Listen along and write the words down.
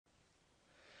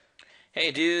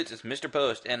Hey dudes, it's Mr.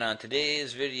 Post, and on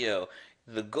today's video,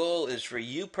 the goal is for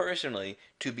you personally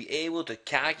to be able to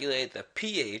calculate the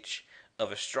pH of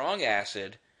a strong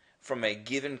acid from a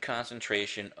given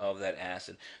concentration of that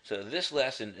acid. So this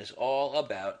lesson is all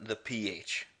about the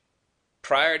pH.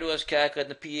 Prior to us calculating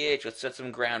the pH, let's set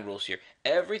some ground rules here.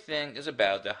 Everything is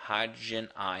about the hydrogen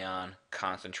ion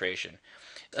concentration.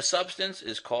 A substance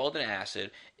is called an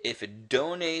acid if it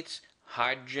donates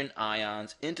hydrogen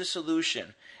ions into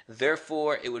solution.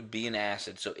 Therefore, it would be an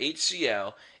acid. So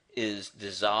HCl is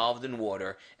dissolved in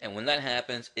water, and when that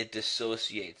happens, it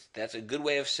dissociates. That's a good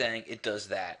way of saying it does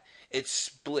that. It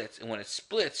splits, and when it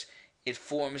splits, it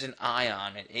forms an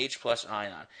ion, an H plus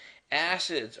ion.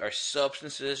 Acids are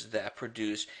substances that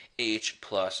produce H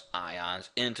plus ions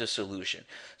into solution.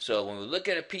 So when we look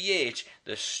at a pH,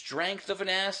 the strength of an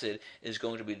acid is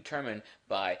going to be determined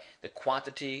by the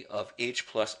quantity of H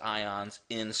plus ions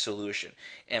in solution.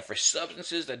 And for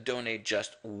substances that donate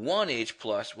just one H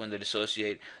plus when they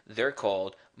dissociate, they're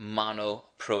called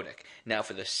monoprotic. Now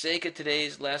for the sake of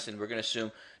today's lesson, we're going to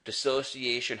assume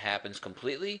dissociation happens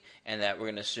completely, and that we're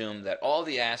going to assume that all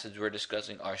the acids we're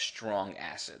discussing are strong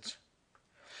acids.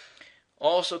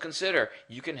 Also consider,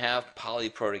 you can have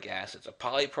polyprotic acids. A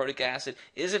polyprotic acid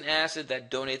is an acid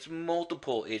that donates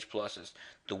multiple H pluses.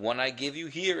 The one I give you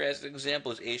here as an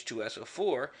example is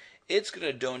H2SO4. It's going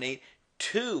to donate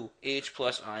 2 H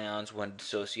plus ions when it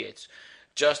dissociates.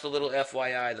 Just a little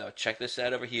FYI though, check this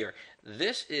out over here.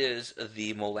 This is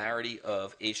the molarity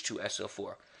of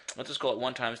H2SO4. Let's just call it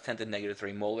 1 times 10 to the negative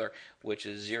 3 molar, which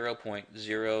is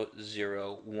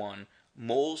 0.001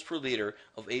 moles per liter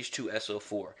of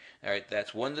H2SO4. Alright,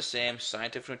 that's one the same,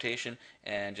 scientific notation,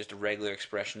 and just a regular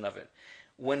expression of it.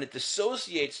 When it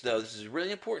dissociates, though, this is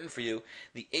really important for you,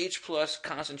 the H plus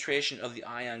concentration of the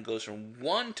ion goes from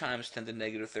 1 times 10 to the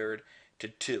negative third to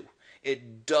 2.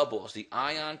 It doubles. The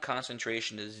ion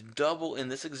concentration is double in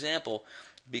this example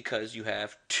because you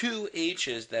have 2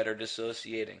 H's that are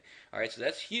dissociating. Alright, so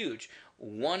that's huge.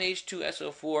 1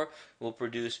 H2SO4 will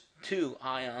produce 2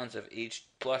 ions of H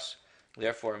plus.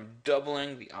 Therefore, I'm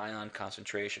doubling the ion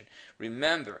concentration.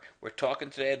 Remember, we're talking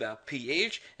today about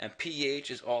pH, and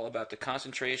pH is all about the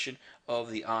concentration of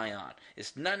the ion.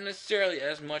 It's not necessarily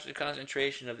as much the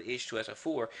concentration of the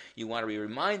H2SO4. You want to be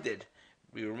reminded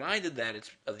that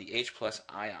it's of the H plus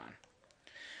ion.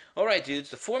 Alright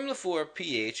dudes, the formula for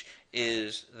pH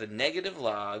is the negative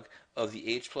log of the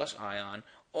H plus ion.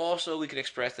 Also, we could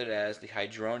express it as the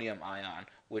hydronium ion,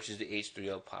 which is the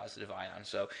H3O positive ion.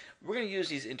 So we're going to use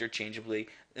these interchangeably.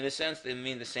 In a sense, they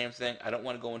mean the same thing. I don't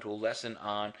want to go into a lesson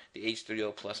on the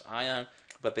H3O plus ion,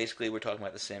 but basically we're talking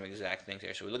about the same exact things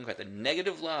here. So we're looking at the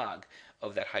negative log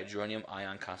of that hydronium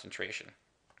ion concentration.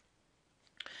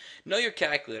 Know your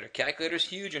calculator. Calculator is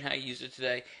huge on how you use it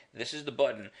today. This is the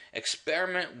button.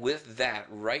 Experiment with that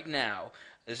right now.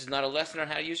 This is not a lesson on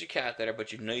how to use your calculator,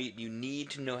 but you need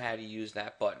to know how to use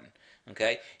that button.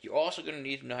 Okay? You're also going to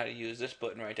need to know how to use this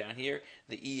button right down here,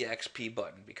 the EXP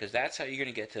button, because that's how you're going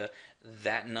to get to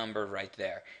that number right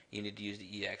there. You need to use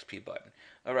the EXP button.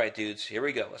 Alright, dudes, here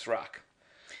we go. Let's rock.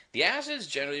 The acids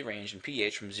generally range in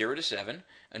pH from 0 to 7.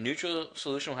 A neutral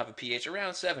solution will have a pH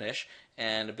around 7-ish,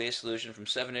 and a base solution from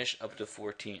 7-ish up to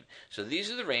 14. So these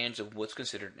are the range of what's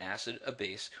considered an acid, a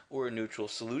base, or a neutral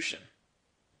solution.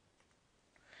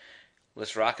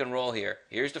 Let's rock and roll here.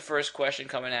 Here's the first question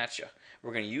coming at you.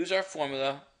 We're going to use our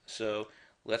formula, so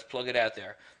let's plug it out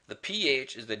there. The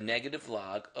pH is the negative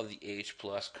log of the H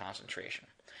plus concentration.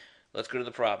 Let's go to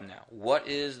the problem now. What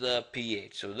is the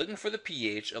pH? So we're looking for the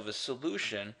pH of a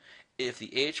solution if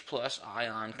the H plus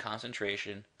ion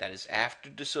concentration, that is after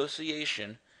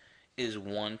dissociation, is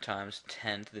 1 times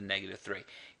 10 to the negative 3.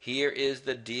 Here is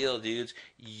the deal, dudes.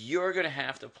 You're going to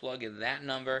have to plug in that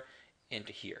number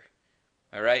into here.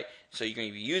 Alright, so you're going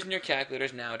to be using your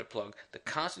calculators now to plug the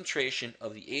concentration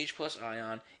of the H plus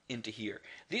ion into here.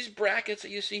 These brackets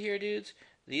that you see here, dudes,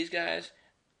 these guys,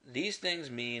 these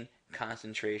things mean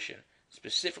concentration,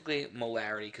 specifically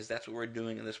molarity, because that's what we're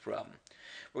doing in this problem.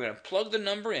 We're going to plug the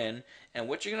number in, and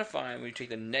what you're going to find when you take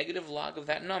the negative log of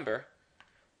that number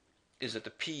is that the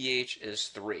pH is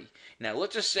 3. Now,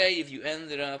 let's just say if you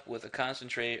ended up with a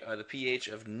the pH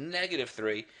of negative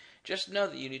 3, just know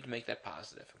that you need to make that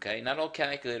positive, okay? Not all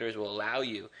calculators will allow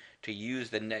you to use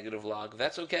the negative log. If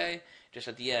that's okay, just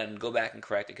at the end, go back and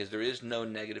correct it, because there is no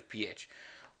negative pH.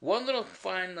 One little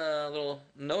fine little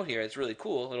note here, it's really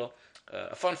cool, little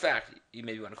fun fact, you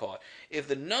maybe want to call it. If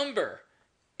the number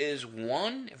is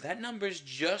 1, if that number is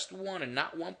just 1 and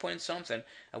not 1 point something,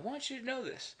 I want you to know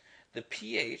this. The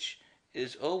pH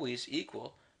is always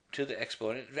equal to the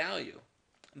exponent value,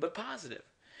 but positive.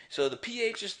 So the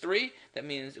pH is 3. That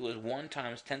means it was 1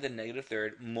 times 10 to the negative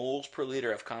third moles per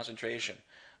liter of concentration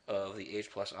of the H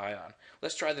plus ion.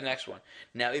 Let's try the next one.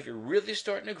 Now, if you're really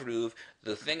starting to groove,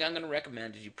 the thing I'm going to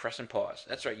recommend is you press and pause.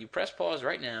 That's right, you press pause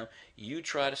right now. You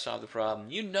try to solve the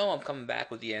problem. You know I'm coming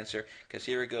back with the answer, because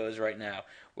here it goes right now.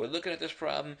 We're looking at this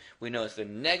problem. We know it's the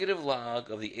negative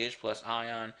log of the H plus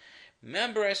ion.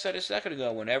 Remember I said a second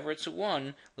ago, whenever it's a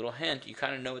 1, little hint, you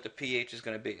kind of know what the pH is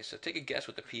going to be. So take a guess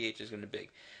what the pH is going to be.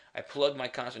 I plug my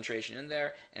concentration in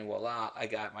there, and voila, I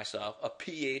got myself a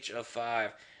pH of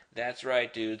 5. That's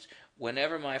right, dudes.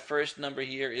 Whenever my first number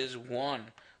here is 1,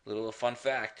 little fun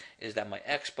fact is that my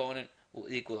exponent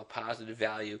will equal a positive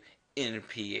value in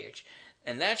pH.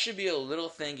 And that should be a little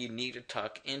thing you need to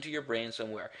tuck into your brain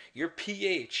somewhere. Your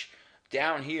pH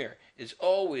down here is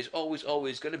always, always,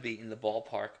 always going to be in the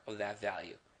ballpark of that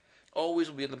value. Always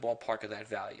will be in the ballpark of that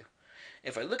value.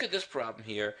 If I look at this problem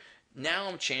here, now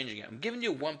I'm changing it. I'm giving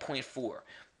you 1.4,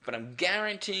 but I'm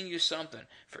guaranteeing you something.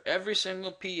 For every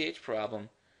single pH problem,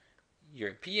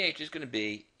 your pH is going to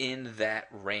be in that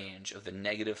range of the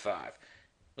negative 5.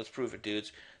 Let's prove it,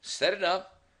 dudes. Set it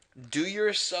up, do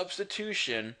your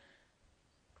substitution,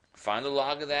 find the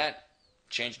log of that,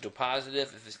 change it to a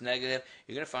positive. If it's negative,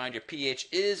 you're going to find your pH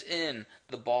is in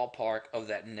the ballpark of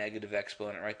that negative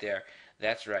exponent right there.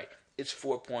 That's right. It's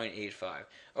 4.85.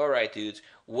 All right, dudes.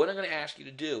 What I'm going to ask you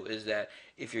to do is that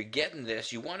if you're getting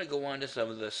this, you want to go on to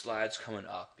some of the slides coming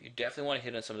up. You definitely want to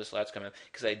hit on some of the slides coming up,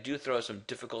 because I do throw some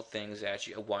difficult things at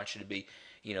you. I want you to be,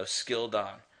 skilled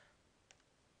on.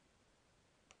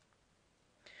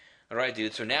 All right,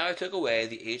 dudes. So now I took away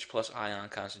the H plus ion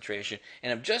concentration,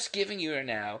 and I'm just giving you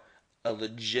now a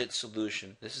legit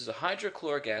solution. This is a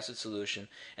hydrochloric acid solution,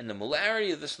 and the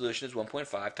molarity of the solution is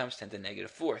 1.5 times 10 to the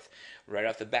negative fourth. Right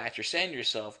off the bat, you're saying to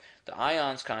yourself, the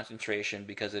ion's concentration,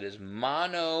 because it is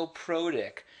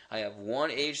monoprotic, I have one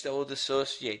H that will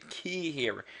dissociate. Key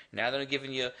here. Now that I'm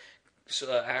giving you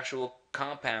actual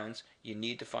compounds, you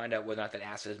need to find out whether or not that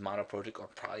acid is monoprotic or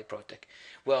polyprotic.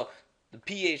 Well, the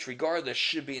pH, regardless,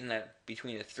 should be in that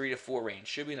between the 3 to 4 range.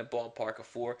 Should be in the ballpark of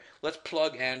 4. Let's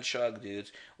plug and chug,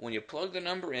 dudes. When you plug the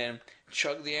number in,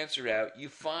 chug the answer out, you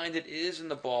find it is in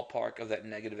the ballpark of that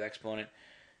negative exponent,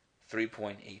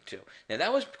 3.82. Now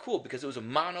that was cool because it was a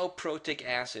monoprotic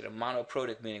acid. A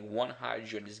monoprotic meaning one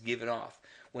hydrogen is given off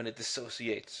when it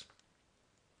dissociates.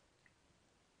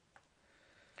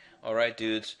 Alright,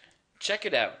 dudes. Check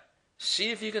it out.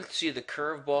 See if you can see the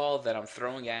curveball that I'm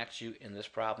throwing at you in this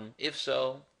problem. If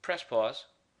so, press pause.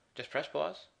 Just press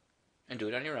pause and do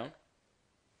it on your own,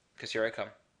 because here I come.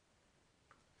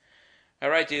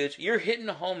 Alright, dudes, you're hitting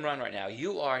a home run right now.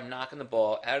 You are knocking the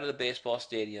ball out of the baseball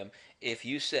stadium if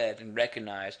you said and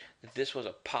recognized that this was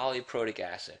a polyprotic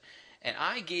acid. And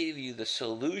I gave you the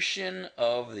solution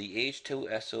of the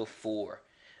H2SO4.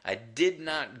 I did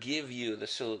not give you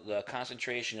the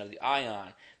concentration of the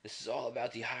ion. This is all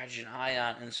about the hydrogen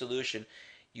ion in solution.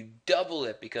 You double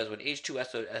it, because when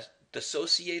H2SO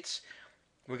dissociates,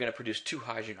 we're going to produce 2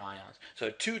 hydrogen ions.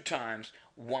 So 2 times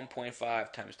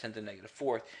 1.5 times 10 to the negative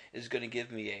fourth is going to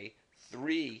give me a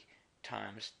 3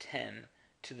 times 10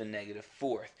 to the negative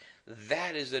fourth.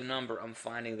 That is the number I'm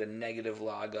finding the negative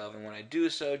log of. And when I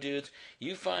do so, dudes,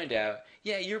 you find out,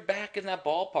 yeah, you're back in that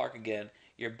ballpark again.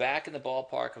 You're back in the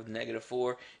ballpark of negative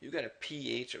 4. You got a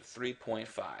pH of 3.5.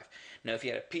 Now, if you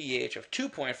had a pH of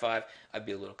 2.5, I'd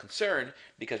be a little concerned,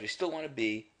 because we still want to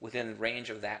be within the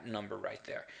range of that number right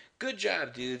there. Good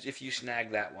job, dudes, if you snag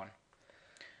that one.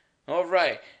 All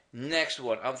right, next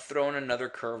one. I'm throwing another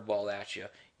curveball at you.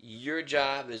 Your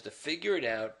job is to figure it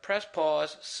out, press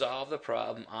pause, solve the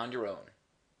problem on your own.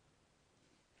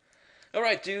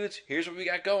 Alright, dudes, here's what we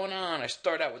got going on. I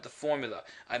start out with the formula.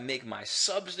 I make my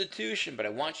substitution, but I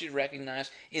want you to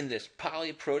recognize in this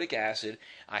polyprotic acid,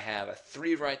 I have a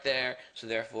 3 right there, so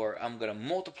therefore I'm going to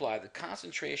multiply the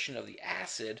concentration of the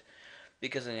acid,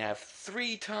 because I have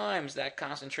 3 times that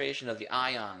concentration of the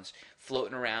ions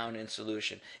floating around in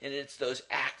solution. And it's those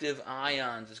active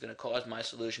ions that's going to cause my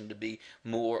solution to be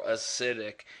more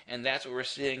acidic. And that's what we're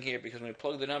seeing here, because when we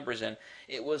plug the numbers in,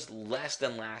 it was less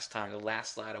than last time. The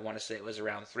last slide, I want to say it was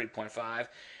around 3.5,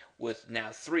 with now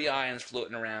 3 ions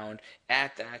floating around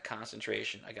at that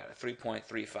concentration. I got a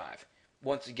 3.35.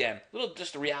 Once again,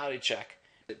 just a reality check.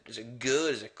 Is it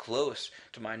good? Is it close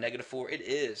to my negative 4? It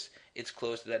is. It's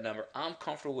close to that number. I'm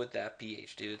comfortable with that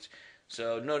pH, dudes.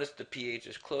 So notice the pH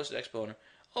is close to the exponent.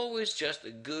 Always just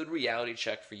a good reality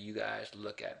check for you guys to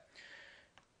look at.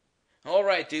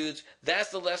 Alright, dudes. That's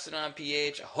the lesson on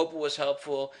pH. I hope it was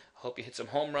helpful. I hope you hit some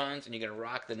home runs and you're going to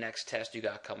rock the next test you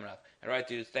got coming up. Alright,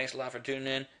 dudes. Thanks a lot for tuning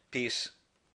in. Peace.